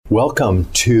Welcome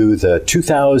to the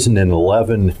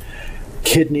 2011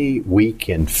 Kidney Week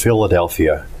in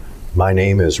Philadelphia. My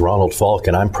name is Ronald Falk,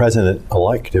 and I'm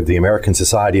President-elect of the American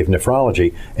Society of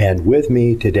Nephrology. And with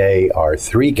me today are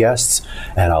three guests,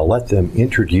 and I'll let them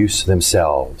introduce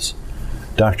themselves.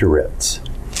 Dr. Ritz.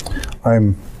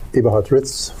 I'm Eberhard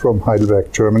Ritz from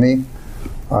Heidelberg, Germany.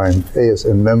 I'm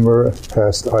ASN member,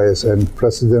 past ISN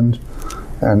president,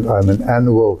 and I'm an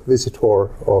annual visitor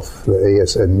of the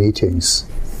ASN meetings.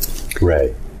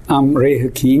 Ray. I'm Ray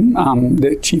Hakim. I'm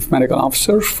the Chief Medical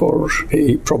Officer for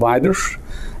a provider,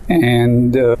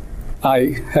 and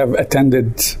I have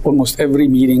attended almost every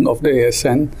meeting of the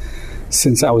ASN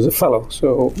since I was a fellow,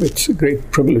 so it's a great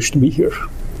privilege to be here.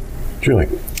 Julie.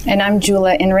 And I'm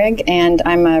Jula Inrig, and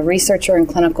I'm a researcher and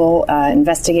clinical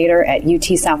investigator at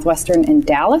UT Southwestern in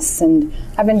Dallas, and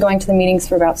I've been going to the meetings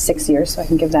for about 6 years, so I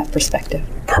can give that perspective.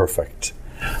 Perfect.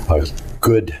 A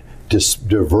good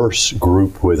diverse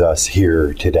group with us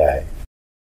here today.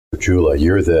 Jula,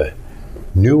 you're the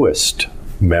newest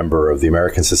member of the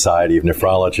American Society of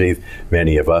Nephrology.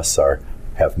 Many of us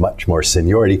have much more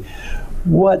seniority.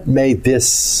 What made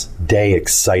this day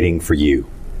exciting for you?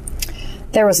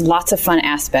 There was lots of fun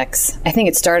aspects. I think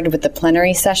it started with the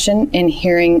plenary session and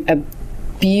hearing a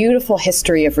beautiful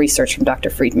history of research from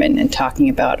Dr. Friedman and talking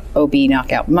about OB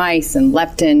knockout mice and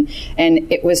leptin,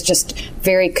 and it was just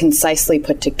very concisely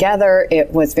put together. It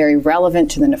was very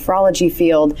relevant to the nephrology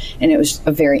field, and it was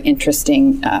a very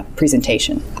interesting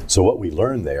presentation. So what we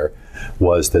learned there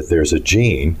was that there's a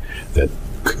gene that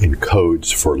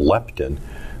encodes for leptin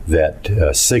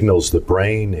that signals the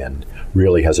brain and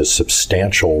really has a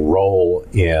substantial role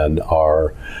in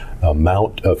our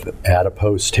amount of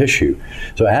adipose tissue.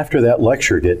 So after that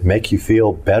lecture, did it make you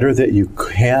feel better that you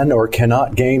can or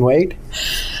cannot gain weight?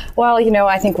 Well,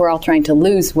 I think we're all trying to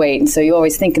lose weight, and so you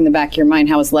always think in the back of your mind,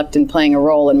 how is leptin playing a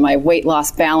role in my weight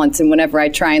loss balance? And whenever I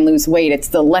try and lose weight, it's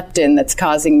the leptin that's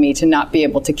causing me to not be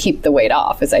able to keep the weight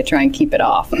off as I try and keep it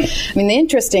off. I mean, the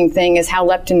interesting thing is how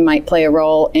leptin might play a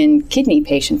role in kidney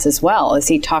patients as well, as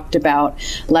he talked about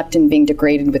leptin being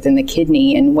degraded within the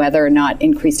kidney and whether or not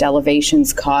increased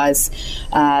elevations cause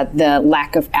the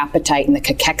lack of appetite and the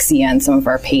cachexia in some of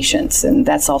our patients, and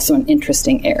that's also an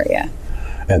interesting area.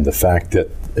 And the fact that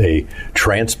a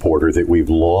transporter that we've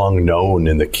long known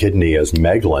in the kidney as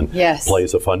megalin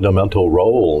plays a fundamental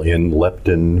role in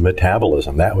leptin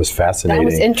metabolism. That was fascinating.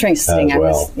 That was interesting. I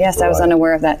was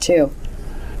unaware of that too.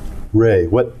 Ray,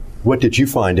 what did you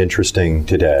find interesting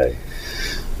today?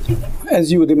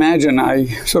 As you would imagine, I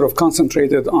sort of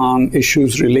concentrated on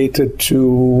issues related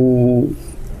to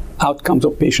outcomes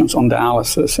of patients on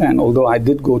dialysis, and although I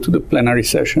did go to the plenary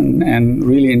session and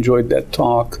really enjoyed that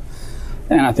talk,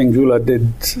 and I think Jula did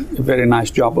a very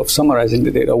nice job of summarizing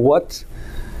the data. What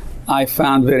I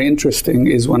found very interesting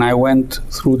is when I went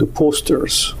through the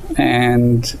posters,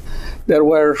 and there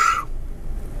were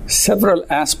several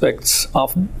aspects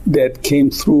of that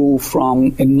came through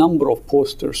from a number of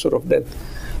posters, sort of that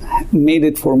made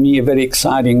it for me a very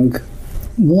exciting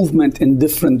movement in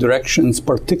different directions,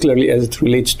 particularly as it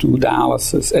relates to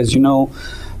dialysis. As you know,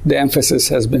 the emphasis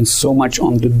has been so much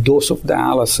on the dose of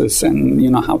dialysis and,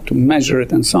 how to measure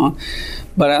it and so on.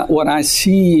 But what I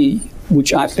see,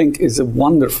 which I think is a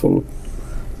wonderful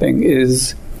thing,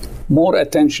 is more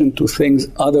attention to things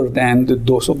other than the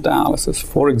dose of dialysis.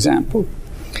 For example,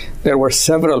 there were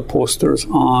several posters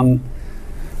on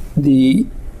the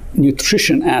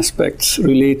nutrition aspects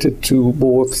related to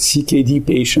both CKD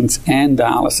patients and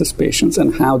dialysis patients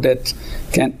and how that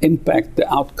can impact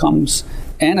the outcomes,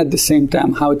 and at the same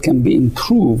time how it can be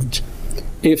improved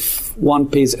if one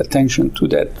pays attention to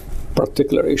that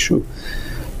particular issue.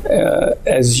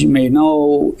 As you may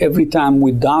know, every time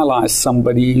we dialyze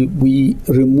somebody, we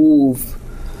remove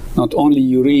not only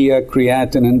urea,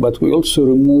 creatinine, but we also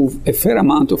remove a fair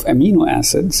amount of amino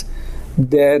acids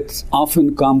that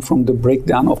often come from the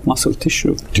breakdown of muscle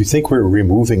tissue. Do you think we're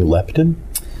removing leptin?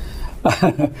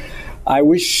 I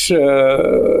wish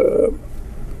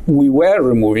we were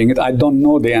removing it. I don't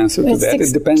know the answer to that.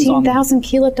 It depends on 16,000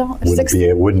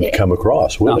 kilodalton. Wouldn't come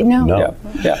across, would it? No.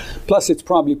 Yeah. Plus, it's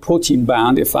probably protein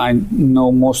bound. If I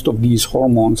know most of these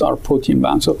hormones are protein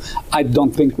bound, so I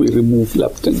don't think we remove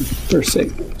leptin per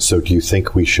se. So, do you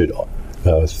think we should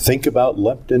think about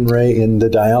leptin, Ray, in the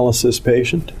dialysis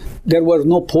patient? There was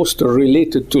no poster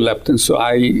related to leptin, so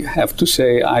I have to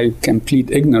say I can plead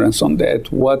ignorance on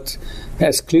that. What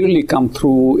has clearly come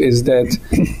through is that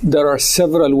there are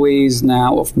several ways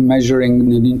now of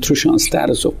measuring the nutritional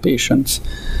status of patients,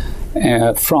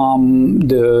 from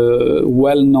the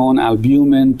well-known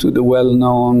albumin to the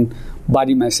well-known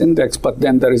body mass index, but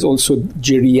then there is also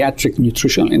geriatric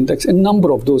nutritional index. A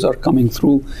number of those are coming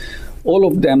through, all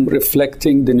of them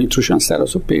reflecting the nutritional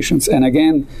status of patients. And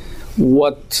again,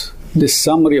 what the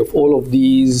summary of all of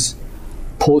these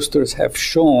posters have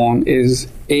shown is,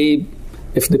 A,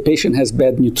 if the patient has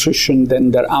bad nutrition,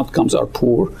 then their outcomes are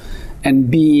poor, and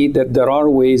B, that there are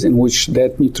ways in which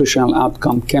that nutritional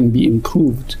outcome can be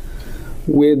improved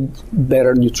with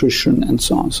better nutrition and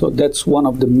so on. So that's one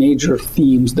of the major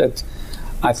themes that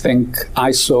I think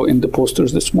I saw in the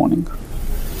posters this morning.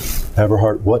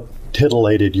 Eberhard, what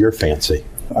titillated your fancy?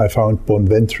 I found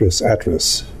Bonventure's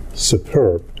address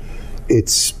superb.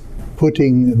 It's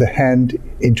putting the hand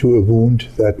into a wound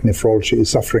that nephrology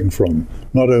is suffering from.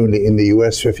 Not only in the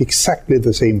US, we have exactly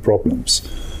the same problems.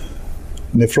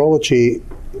 Nephrology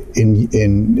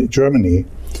in Germany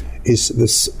is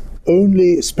this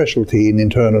only specialty in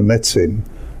internal medicine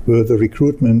where the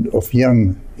recruitment of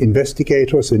young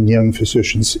investigators and young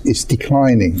physicians is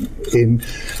declining. In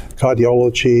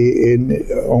cardiology, in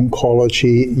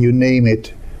oncology, you name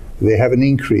it, they have an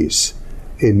increase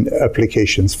in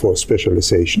applications for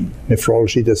specialization.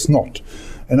 Nephrology does not.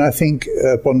 And I think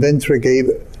Bonventure gave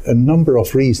a number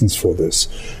of reasons for this.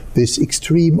 This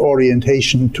extreme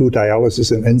orientation to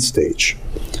dialysis and end stage.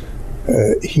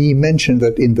 He mentioned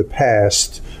that in the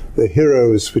past, the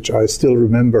heroes, which I still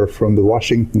remember from the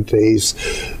Washington days,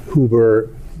 who were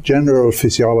general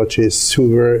physiologists, who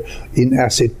were in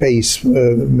acid-base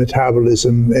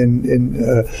metabolism and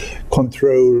in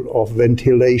control of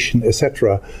ventilation,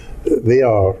 etc., they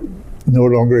are no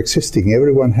longer existing.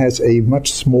 Everyone has a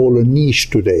much smaller niche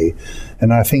today,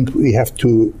 and I think we have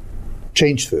to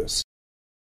change this.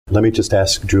 Let me just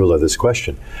ask Jula this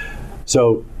question.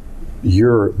 So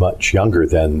you're much younger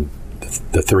than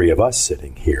the three of us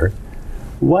sitting here.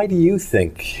 Why do you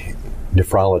think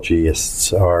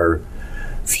nephrologists are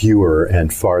fewer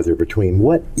and farther between?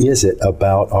 What is it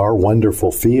about our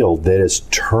wonderful field that is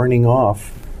turning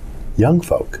off young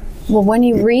folk? Well, when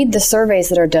you read the surveys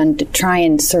that are done to try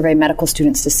and survey medical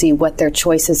students to see what their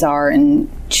choices are in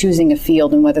choosing a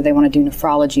field and whether they want to do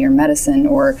nephrology or medicine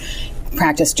or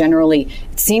practice generally,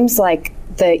 it seems like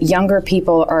the younger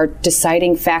people are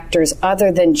deciding factors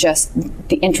other than just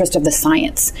the interest of the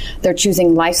science. They're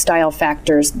choosing lifestyle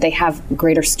factors. They have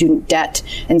greater student debt,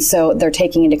 and so they're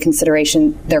taking into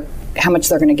consideration how much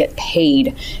they're going to get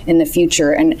paid in the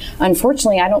future. And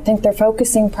unfortunately, I don't think they're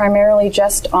focusing primarily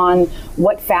just on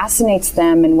what fascinates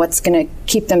them and what's going to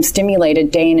keep them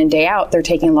stimulated day in and day out. They're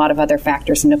taking a lot of other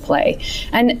factors into play.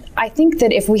 And I think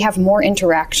that if we have more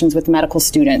interactions with medical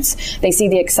students, they see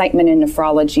the excitement in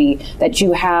nephrology, that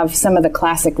you have some of the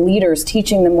classic leaders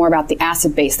teaching them more about the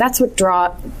acid base. That's what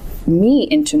draw me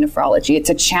into nephrology. It's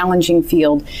a challenging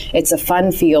field. It's a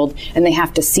fun field, and they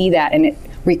have to see that. And it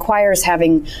requires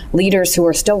having leaders who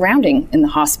are still rounding in the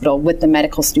hospital with the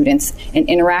medical students and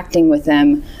interacting with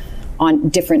them on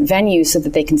different venues so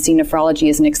that they can see nephrology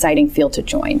as an exciting field to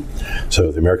join.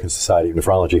 So the American Society of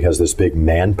Nephrology has this big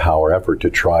manpower effort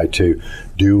to try to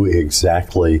do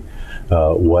exactly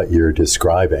what you're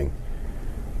describing.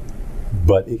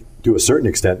 But to a certain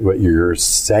extent, what you're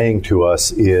saying to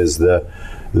us is the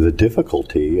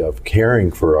difficulty of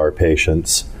caring for our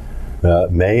patients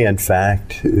may in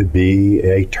fact be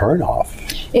a turnoff.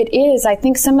 It is. I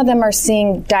think some of them are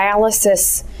seeing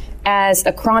dialysis as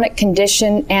a chronic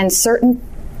condition, and certain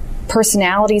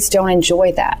personalities don't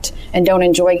enjoy that and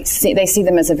they see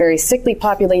them as a very sickly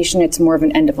population. It's more of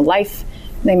an end of a life.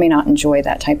 They may not enjoy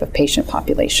that type of patient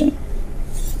population.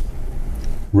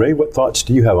 Ray, what thoughts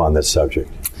do you have on this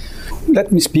subject?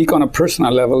 Let me speak on a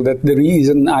personal level that the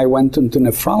reason I went into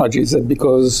nephrology is that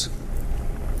because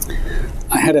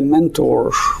I had a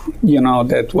mentor,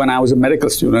 that when I was a medical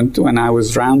student, when I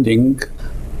was rounding,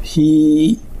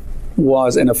 he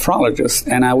was a nephrologist,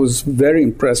 and I was very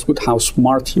impressed with how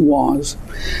smart he was.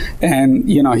 And,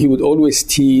 he would always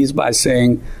tease by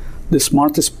saying the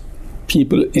smartest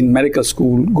people in medical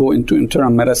school go into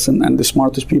internal medicine, and the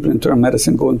smartest people in internal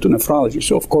medicine go into nephrology.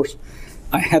 So, of course,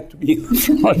 I had to be a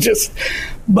nephrologist.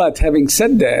 But having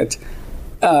said that,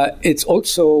 it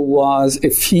also was a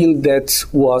field that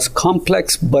was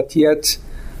complex, but yet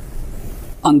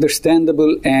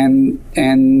understandable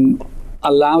and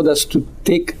allowed us to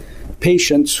take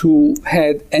patients who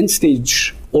had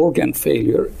end-stage organ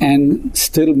failure and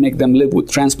still make them live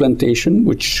with transplantation,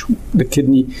 which the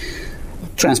kidney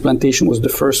transplantation was the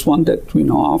first one that we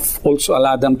know of. Also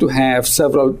allowed them to have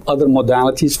several other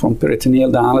modalities, from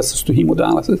peritoneal dialysis to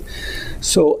hemodialysis.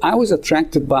 So I was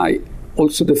attracted by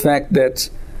also the fact that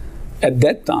at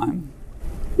that time,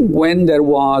 when there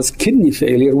was kidney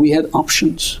failure, we had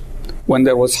options. When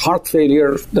there was heart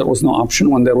failure, there was no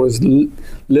option. When there was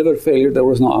liver failure, there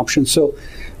was no option. So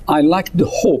I liked the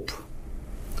hope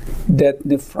that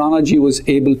nephrology was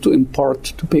able to impart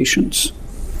to patients.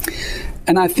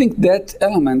 And I think that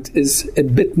element is a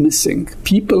bit missing.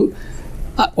 People,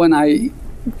 when I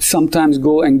sometimes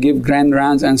go and give grand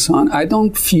rounds and so on, I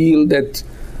don't feel that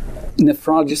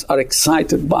nephrologists are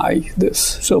excited by this.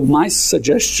 So my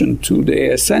suggestion to the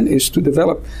ASN is to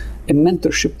develop a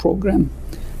mentorship program,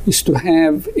 is to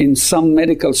have in some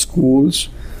medical schools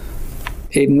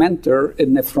a mentor, a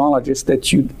nephrologist,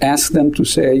 that you ask them to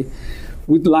say,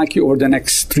 we'd like you over the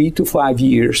next 3 to 5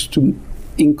 years to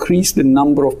increase the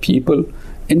number of people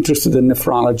interested in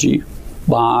nephrology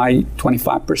by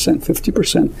 25%,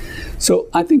 50%. So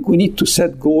I think we need to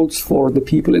set goals for the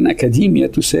people in academia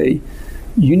to say,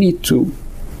 you need to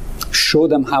show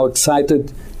them how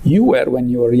excited you were when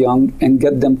you were young and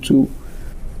get them to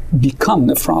become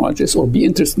nephrologists or be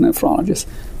interested in nephrologists.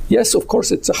 Yes, of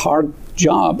course, it's a hard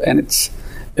job and it's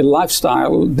a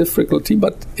lifestyle difficulty,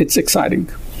 but it's exciting.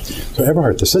 So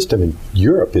Eberhard, the system in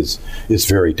Europe is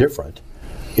very different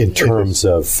in terms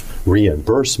of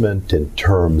reimbursement, in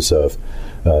terms of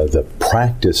the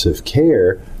practice of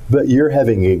care, but you're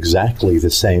having exactly the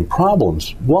same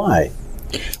problems. Why?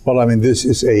 Well, I mean, this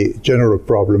is a general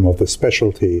problem of the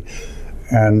specialty,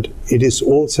 and it is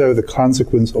also the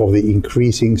consequence of the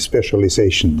increasing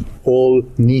specialization, all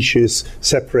niches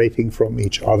separating from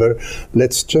each other.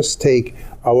 Let's just take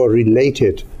our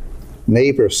related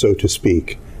neighbors, so to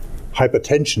speak.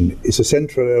 Hypertension is a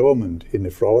central element in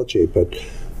nephrology, but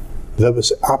there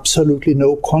was absolutely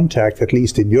no contact, at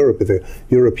least in Europe, with the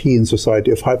European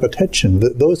Society of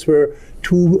Hypertension. Those were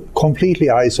two completely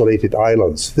isolated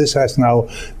islands. This has now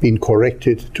been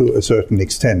corrected to a certain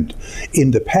extent.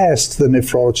 In the past, the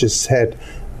nephrologists had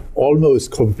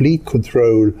almost complete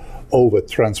control over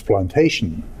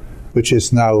transplantation, which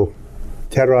is now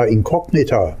terra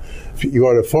incognita. You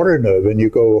are a foreigner when you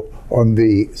go on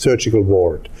the surgical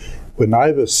ward. When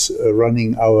I was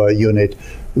running our unit,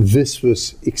 this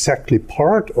was exactly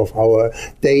part of our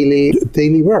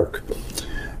daily work.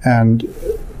 And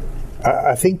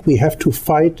I think we have to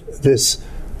fight this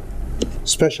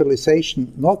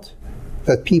specialization, not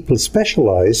that people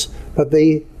specialize, but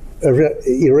they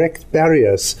erect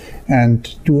barriers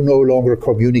and do no longer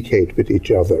communicate with each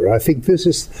other. I think this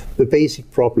is the basic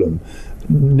problem.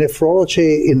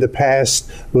 Nephrology in the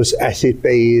past was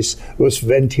acid-based, was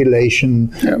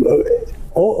ventilation. Yeah.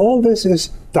 All this is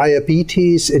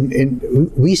diabetes.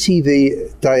 We see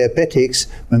the diabetics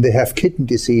when they have kidney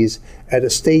disease at a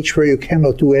stage where you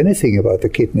cannot do anything about the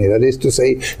kidney. That is to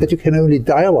say that you can only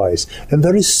dialyze. And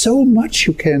there is so much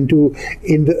you can do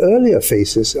in the earlier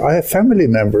phases. I have family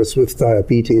members with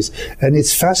diabetes, and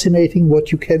it's fascinating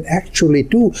what you can actually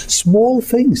do. Small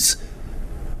things.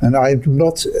 And I'm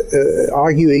not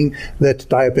arguing that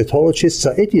diabetologists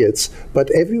are idiots,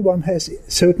 but everyone has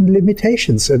certain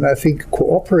limitations. And I think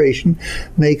cooperation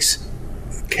makes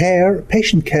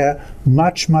patient care,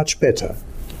 much, much better.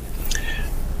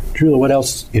 Julia, what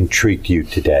else intrigued you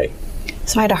today?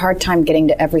 So I had a hard time getting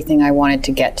to everything I wanted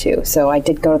to get to. So I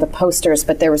did go to the posters,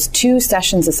 but there was 2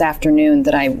 sessions this afternoon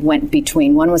that I went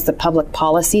between. One was the public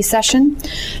policy session,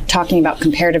 talking about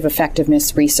comparative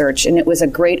effectiveness research. And it was a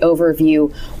great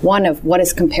overview, one of what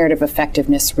is comparative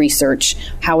effectiveness research,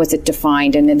 how is it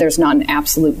defined, and there's not an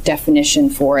absolute definition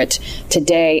for it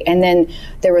today. And then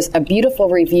there was a beautiful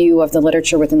review of the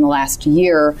literature within the last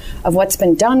year of what's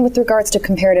been done with regards to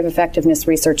comparative effectiveness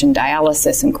research in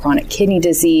dialysis and chronic kidney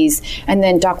disease. And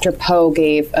then Dr. Poe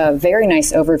gave a very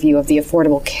nice overview of the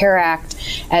Affordable Care Act,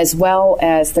 as well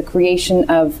as the creation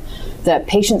of the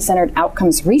Patient-Centered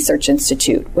Outcomes Research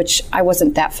Institute, which I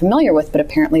wasn't that familiar with, but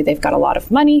apparently they've got a lot of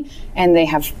money and they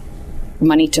have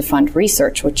money to fund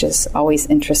research, which is I'm always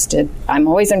interested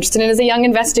in as a young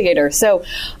investigator. So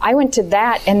I went to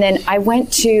that, and then I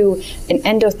went to an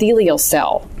endothelial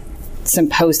cell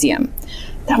symposium.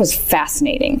 That was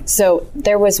fascinating. So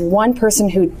there was one person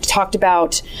who talked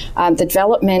about the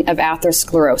development of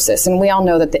atherosclerosis, and we all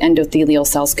know that the endothelial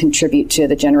cells contribute to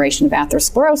the generation of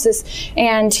atherosclerosis,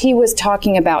 and he was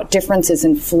talking about differences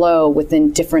in flow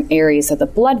within different areas of the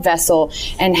blood vessel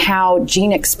and how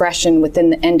gene expression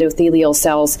within the endothelial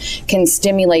cells can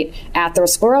stimulate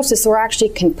atherosclerosis, or actually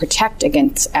can protect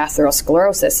against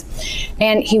atherosclerosis.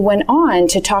 And he went on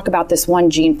to talk about this one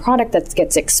gene product that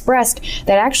gets expressed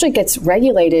that actually gets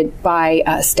regulated by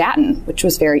statin, which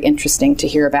was very interesting to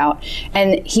hear about.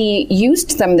 And he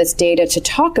used some of this data to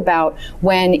talk about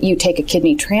when you take a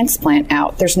kidney transplant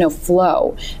out, there's no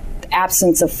flow.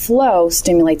 absence of flow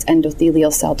stimulates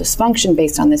endothelial cell dysfunction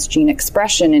based on this gene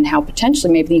expression, and how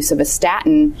potentially maybe the use of a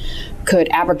statin could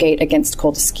abrogate against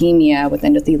cold ischemia with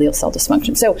endothelial cell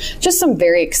dysfunction. So just some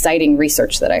very exciting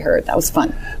research that I heard. That was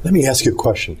fun. Let me ask you a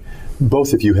question.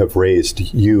 Both of you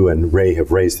you and Ray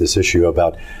have raised this issue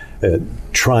about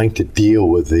trying to deal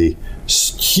with the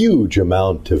huge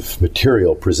amount of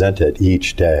material presented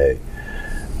each day.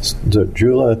 So,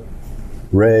 Jula,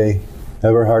 Ray,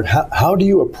 Eberhard, how do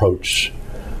you approach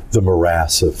the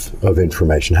morass of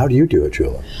information? How do you do it,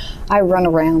 Jula? I run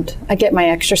around. I get my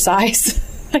exercise.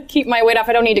 I keep my weight off.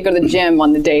 I don't need to go to the gym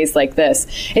on the days like this.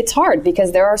 It's hard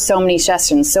because there are so many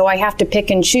sessions, so I have to pick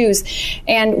and choose.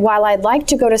 And while I'd like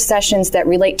to go to sessions that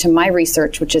relate to my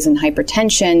research, which is in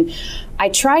hypertension, I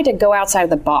try to go outside of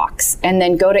the box and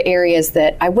then go to areas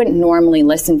that I wouldn't normally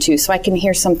listen to, so I can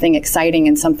hear something exciting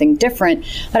and something different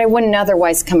that I wouldn't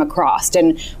otherwise come across.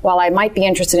 And while I might be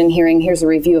interested in hearing, here's a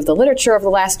review of the literature of the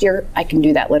last year, I can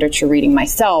do that literature reading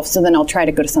myself, so then I'll try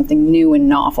to go to something new and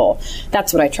novel.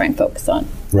 That's what I try and focus on.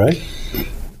 Right?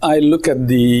 I look at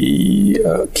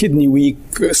the Kidney Week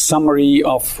summary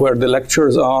of where the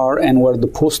lectures are and where the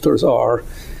posters are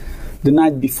the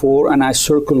night before, and I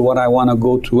circle what I want to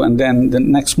go to. And then the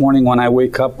next morning when I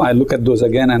wake up, I look at those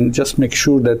again and just make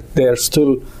sure that they're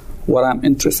still what I'm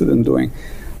interested in doing.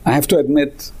 I have to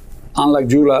admit, unlike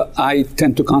Jula, I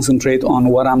tend to concentrate on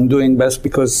what I'm doing best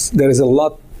because there is a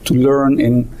lot to learn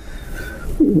in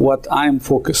what I'm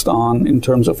focused on in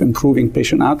terms of improving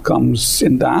patient outcomes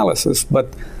in dialysis.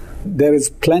 But there is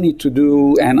plenty to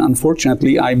do, and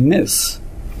unfortunately, I miss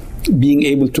being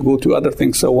able to go to other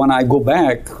things. So when I go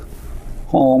back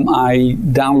home, I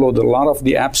download a lot of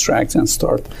the abstracts and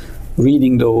start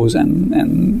reading those,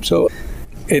 and so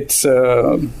it's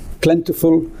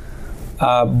plentiful,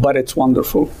 but it's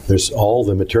wonderful. There's all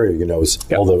the material,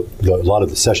 a lot of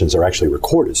the sessions are actually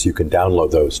recorded, so you can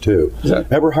download those too.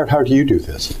 Exactly. Eberhard, how do you do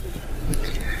this?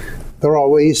 There are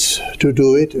ways to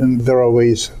do it, and there are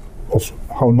ways of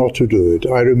how not to do it.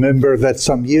 I remember that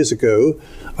some years ago,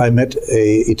 I met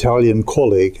an Italian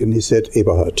colleague, and he said,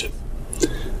 Eberhard,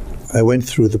 I went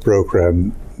through the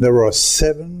program. There are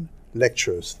 7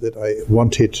 lectures that I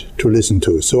wanted to listen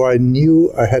to. So I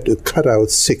knew I had to cut out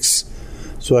 6.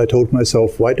 So I told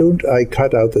myself, why don't I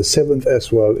cut out the 7th as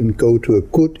well and go to a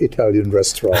good Italian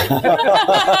restaurant?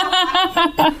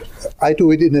 I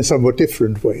do it in a somewhat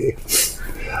different way.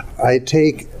 I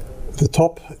take the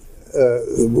top,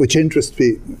 which interests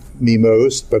me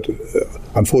most, but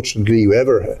unfortunately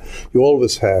you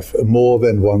always have more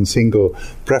than one single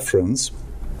preference.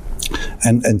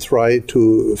 And try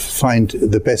to find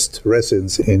the best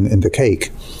resins in the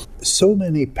cake. So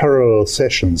many parallel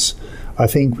sessions. I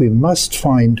think we must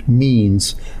find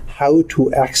means how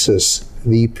to access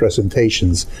the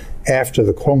presentations after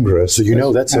the Congress.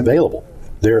 So that's available.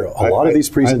 There are a lot of these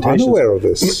presentations. I'm unaware of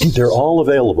this. They're all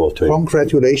available to you.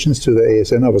 Congratulations to the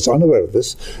ASN. I was unaware of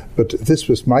this, but this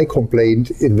was my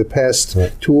complaint in the past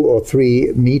 2 or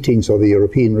 3 meetings of the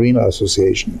European Renal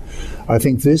Association. I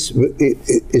think this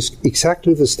is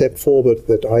exactly the step forward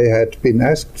that I had been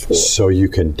asked for. So you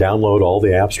can download all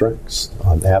the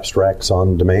abstracts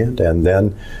on demand, and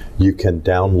then you can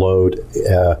download,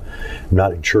 I'm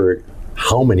not sure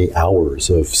how many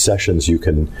hours of sessions you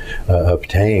can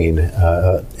obtain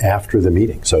after the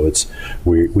meeting. So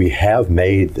we have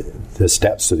made the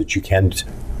steps so that you can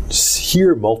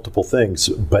hear multiple things,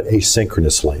 but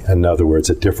asynchronously. In other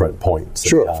words, at different points.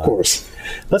 Sure, of course.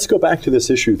 Let's go back to this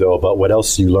issue, though, about what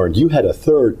else you learned. You had a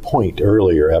third point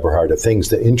earlier, Eberhard, of things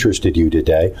that interested you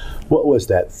today. What was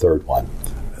that third one?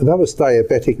 That was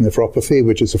diabetic nephropathy,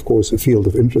 which is, of course, a field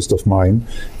of interest of mine.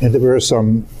 And there were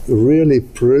some really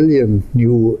brilliant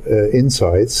new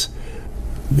insights.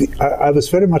 I was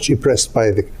very much impressed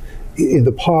by in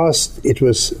the past, it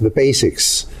was the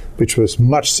basics, which was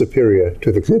much superior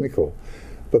to the clinical.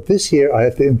 But this year, I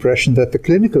had the impression that the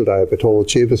clinical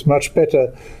diabetology was much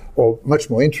better, or much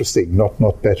more interesting,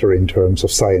 not better in terms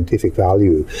of scientific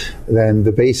value, than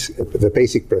the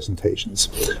basic presentations.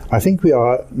 I think we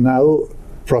are now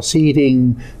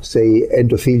proceeding, say,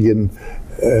 endothelin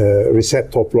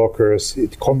receptor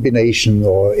blockers, combination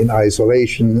or in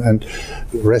isolation, and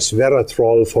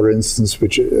resveratrol, for instance,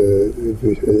 which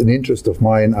an interest of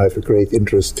mine. I have a great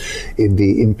interest in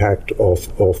the impact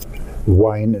of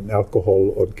wine and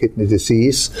alcohol on kidney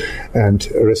disease, and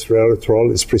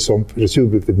resveratrol is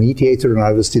presumably the mediator, and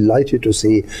I was delighted to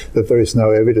see that there is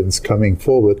now evidence coming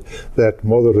forward that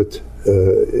moderate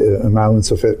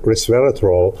amounts of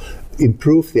resveratrol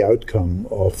improve the outcome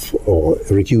of, or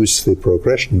reduce the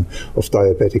progression of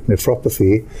diabetic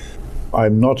nephropathy.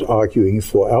 I'm not arguing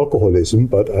for alcoholism,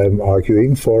 but I'm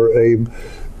arguing for a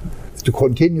to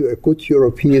continue a good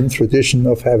European tradition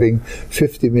of having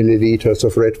 50 milliliters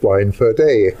of red wine per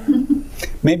day.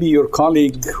 Maybe your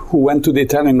colleague who went to the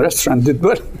Italian restaurant did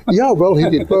well. Yeah, well, he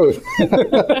did both.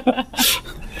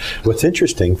 What's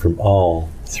interesting from all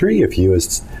three of you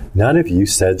is none of you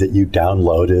said that you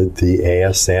downloaded the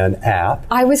ASN app.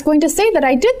 I was going to say that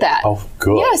I did that. Oh,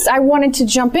 good. Yes, I wanted to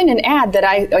jump in and add that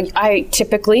I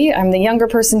typically, I'm the younger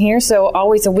person here, so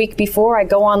always a week before I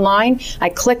go online, I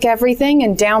click everything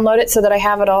and download it so that I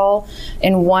have it all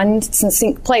in one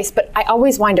succinct place. But I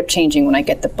always wind up changing when I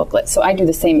get the booklet, so I do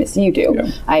the same as you do.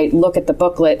 Yeah. I look at the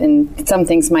booklet and some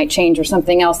things might change or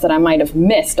something else that I might have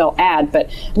missed, I'll add, but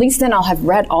at least then I'll have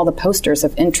read all the posters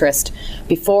of interest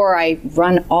before I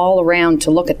run all around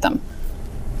to look at them.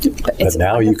 But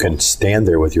now you can stand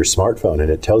there with your smartphone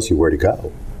and it tells you where to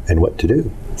go and what to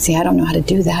do. See, I don't know how to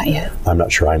do that yet. I'm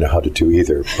not sure I know how to do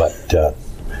either, but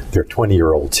there are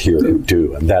 20-year-olds here who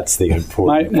do, and that's the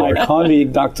important part. My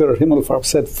colleague, Dr. Himmelfarb,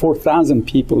 said 4,000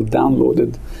 people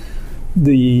downloaded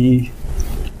the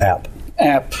app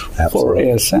for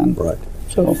ASN. Right.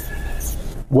 So,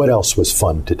 what else was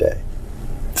fun today?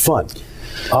 Fun.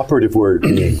 Operative word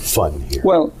being fun here.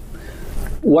 Well,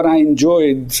 what I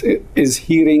enjoyed is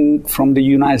hearing from the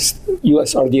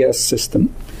USRDS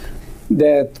system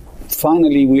that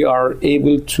finally we are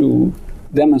able to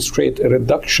demonstrate a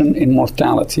reduction in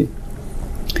mortality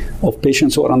of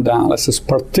patients who are on dialysis,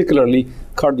 particularly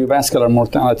cardiovascular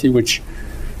mortality, which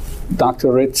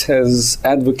Dr. Ritz has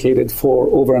advocated for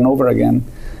over and over again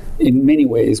in many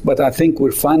ways. But I think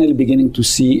we're finally beginning to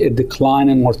see a decline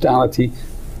in mortality,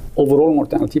 overall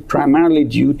mortality, primarily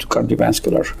due to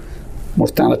cardiovascular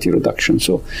mortality reduction.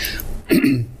 So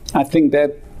I think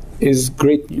that is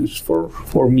great news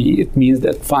for me. It means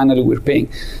that finally we're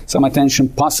paying some attention,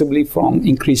 possibly from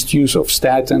increased use of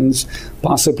statins,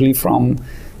 possibly from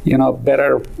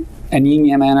better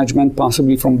anemia management,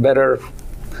 possibly from better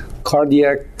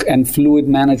cardiac and fluid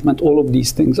management. All of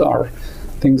these things are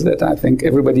things that I think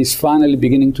everybody's finally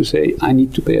beginning to say, I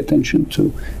need to pay attention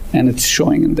to, and it's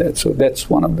showing in that. So that's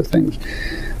one of the things.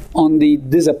 On the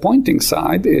disappointing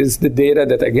side is the data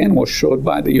that again was showed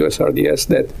by the USRDS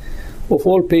that of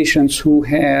all patients who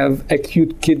have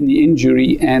acute kidney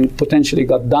injury and potentially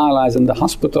got dialyzed in the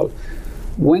hospital,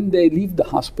 when they leave the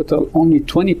hospital, only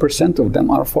 20% of them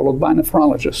are followed by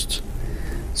nephrologists.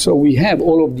 So we have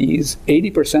all of these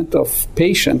 80% of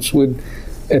patients with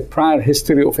a prior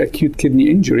history of acute kidney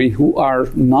injury who are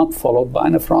not followed by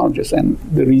nephrologists, and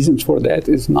the reasons for that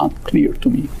is not clear to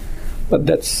me. But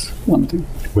that's one thing.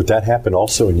 Would that happen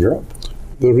also in Europe?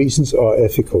 The reasons are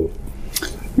ethical.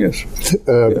 Yes.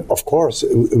 Of course,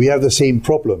 we have the same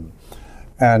problem.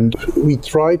 And we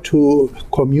try to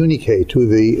communicate to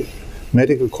the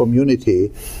medical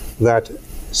community that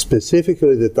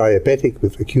specifically the diabetic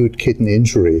with acute kidney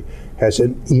injury has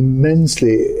an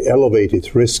immensely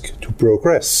elevated risk to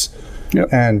progress. Yep.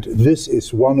 And this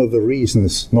is one of the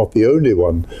reasons, not the only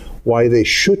one, why they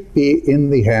should be in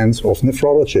the hands of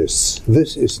nephrologists.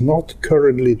 This is not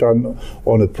currently done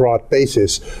on a broad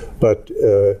basis, but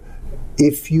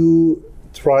if you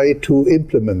try to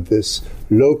implement this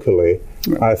locally,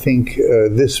 right, I think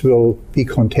this will be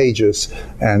contagious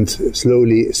and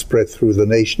slowly spread through the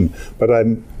nation. But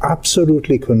I'm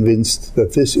absolutely convinced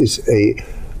that this is a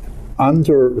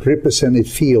underrepresented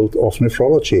field of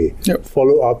nephrology, yep,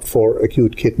 follow-up for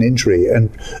acute kidney injury. And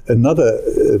another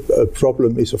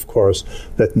problem is, of course,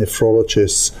 that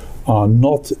nephrologists are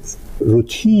not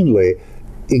routinely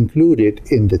included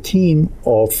in the team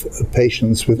of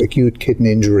patients with acute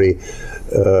kidney injury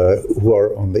who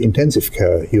are on the intensive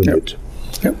care unit.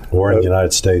 Yep. Yep. Or in the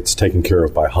United States, taken care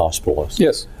of by hospitalists.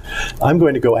 Yes. I'm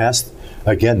going to go ask,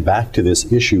 again, back to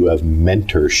this issue of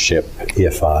mentorship,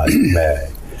 if I may.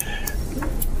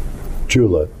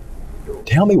 Jula,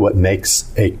 tell me what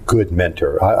makes a good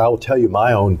mentor. I will tell you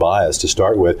my own bias to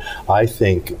start with. I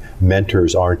think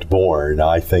mentors aren't born.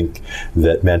 I think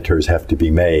that mentors have to be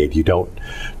made. You don't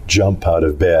jump out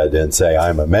of bed and say,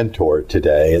 I'm a mentor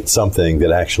today. It's something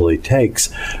that actually takes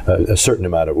a certain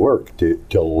amount of work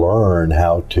to learn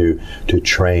how to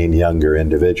train younger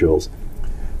individuals.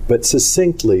 But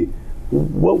succinctly,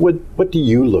 what do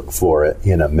you look for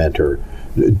in a mentor?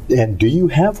 And do you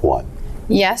have one?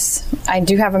 Yes, I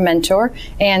do have a mentor,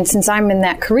 and since I'm in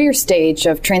that career stage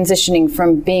of transitioning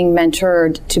from being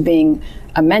mentored to being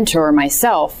a mentor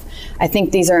myself, I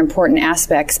think these are important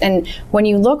aspects. And when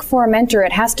you look for a mentor,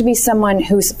 it has to be someone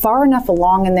who's far enough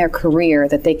along in their career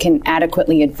that they can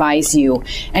adequately advise you.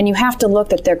 And you have to look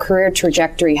that their career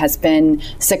trajectory has been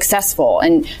successful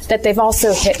and that they've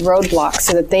also hit roadblocks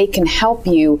so that they can help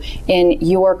you in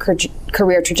your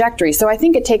career trajectory. So I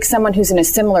think it takes someone who's in a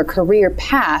similar career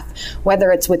path,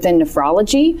 whether it's within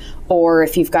nephrology or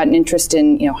if you've got an interest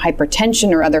in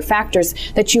hypertension or other factors,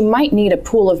 that you might need a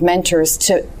pool of mentors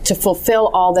to fulfill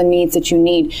all the needs that you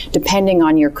need depending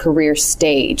on your career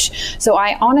stage. So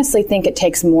I honestly think it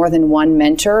takes more than one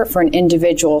mentor for an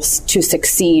individual to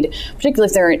succeed, particularly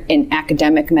if they're in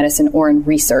academic medicine or in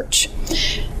research.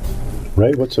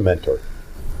 Ray, what's a mentor?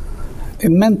 A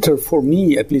mentor, for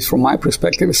me, at least from my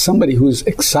perspective, is somebody who's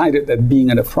excited at being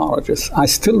a nephrologist. I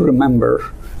still remember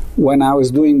when I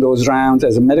was doing those rounds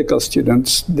as a medical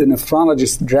student, the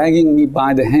nephrologist dragging me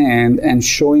by the hand and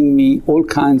showing me all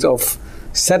kinds of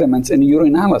sediments in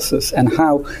urinalysis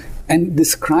and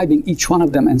describing each one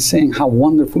of them and saying how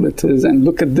wonderful it is and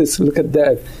look at this, look at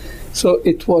that. So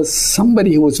it was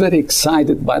somebody who was very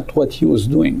excited about what he was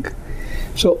doing.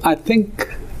 So I think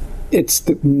it's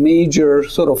the major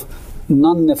sort of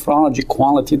non-nephrology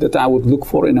quality that I would look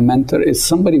for in a mentor is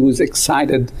somebody who's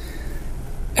excited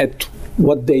at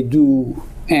what they do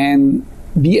and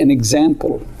be an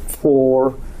example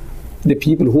for the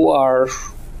people who are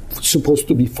supposed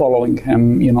to be following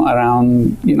him,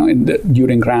 around,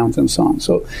 during rounds and so on.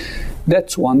 So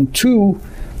that's one. Two,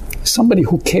 somebody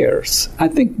who cares. I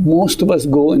think most of us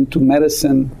go into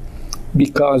medicine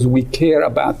because we care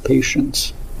about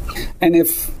patients. And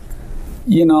if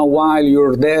while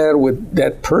you're there with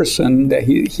that person, that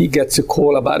he gets a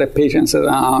call about a patient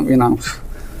and says,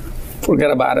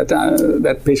 forget about it.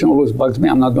 That patient always bugs me.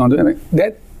 I'm not going to do anything.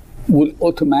 That will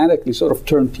automatically sort of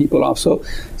turn people off. So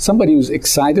somebody who's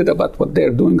excited about what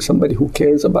they're doing, somebody who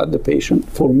cares about the patient,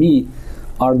 for me,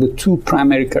 are the two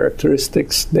primary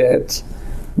characteristics that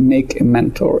make a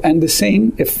mentor. And the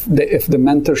same if the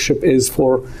mentorship is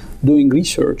for doing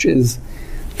research, is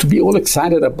to be all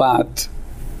excited about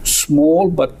small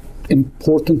but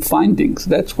important findings.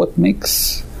 That's what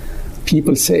makes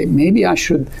people say, maybe I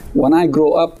should, when I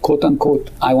grow up, quote unquote,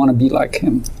 I want to be like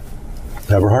him.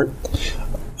 Eberhard?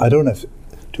 I don't have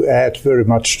to add very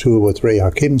much to what Ray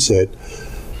Hakim said.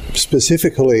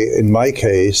 Specifically, in my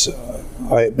case,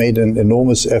 I made an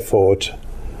enormous effort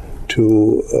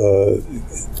to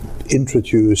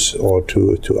introduce or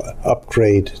to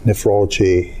upgrade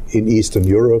nephrology in Eastern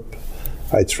Europe.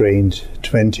 I trained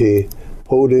 20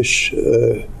 Polish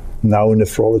now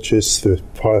nephrologists.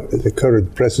 The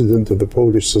current president of the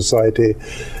Polish Society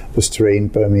was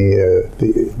trained by me.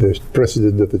 The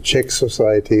president of the Czech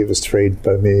Society was trained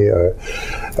by me.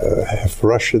 I have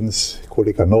Russians,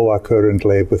 Kolika Nova,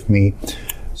 currently with me.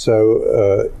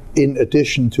 So in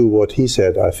addition to what he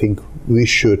said, I think we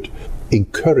should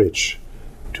encourage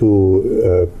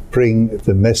to bring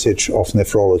the message of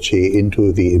nephrology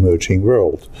into the emerging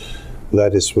world.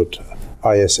 That is what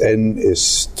ASN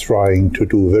is trying to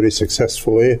do very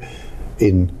successfully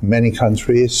in many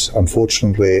countries.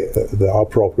 Unfortunately, there are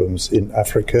problems in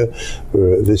Africa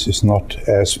where this is not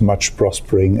as much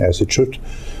prospering as it should.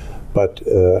 But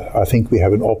I think we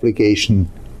have an obligation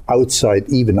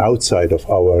even outside of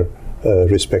our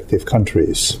respective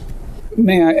countries.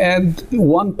 May I add,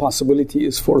 one possibility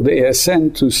is for the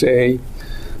ASN to say,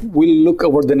 we'll look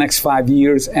over the next 5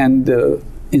 years and the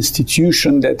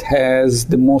institution that has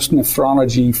the most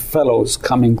nephrology fellows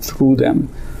coming through them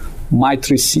might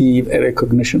receive a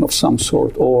recognition of some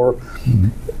sort, or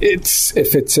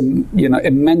if it's a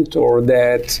mentor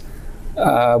that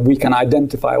we can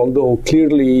identify, although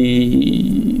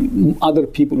clearly other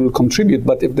people will contribute,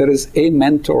 but if there is a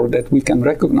mentor that we can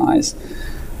recognize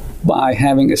by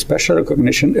having a special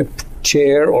recognition, a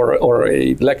chair or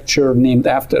a lecture named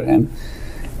after him,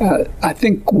 I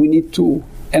think we need to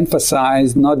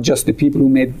emphasize not just the people who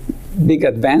made big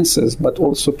advances, but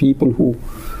also people who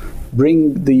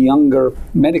bring the younger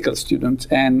medical students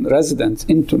and residents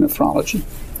into nephrology.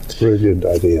 Brilliant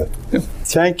idea. Yeah.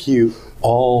 Thank you,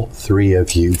 all three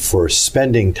of you, for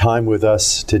spending time with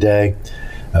us today.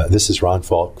 This is Ron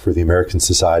Falk for the American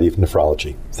Society of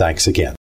Nephrology. Thanks again.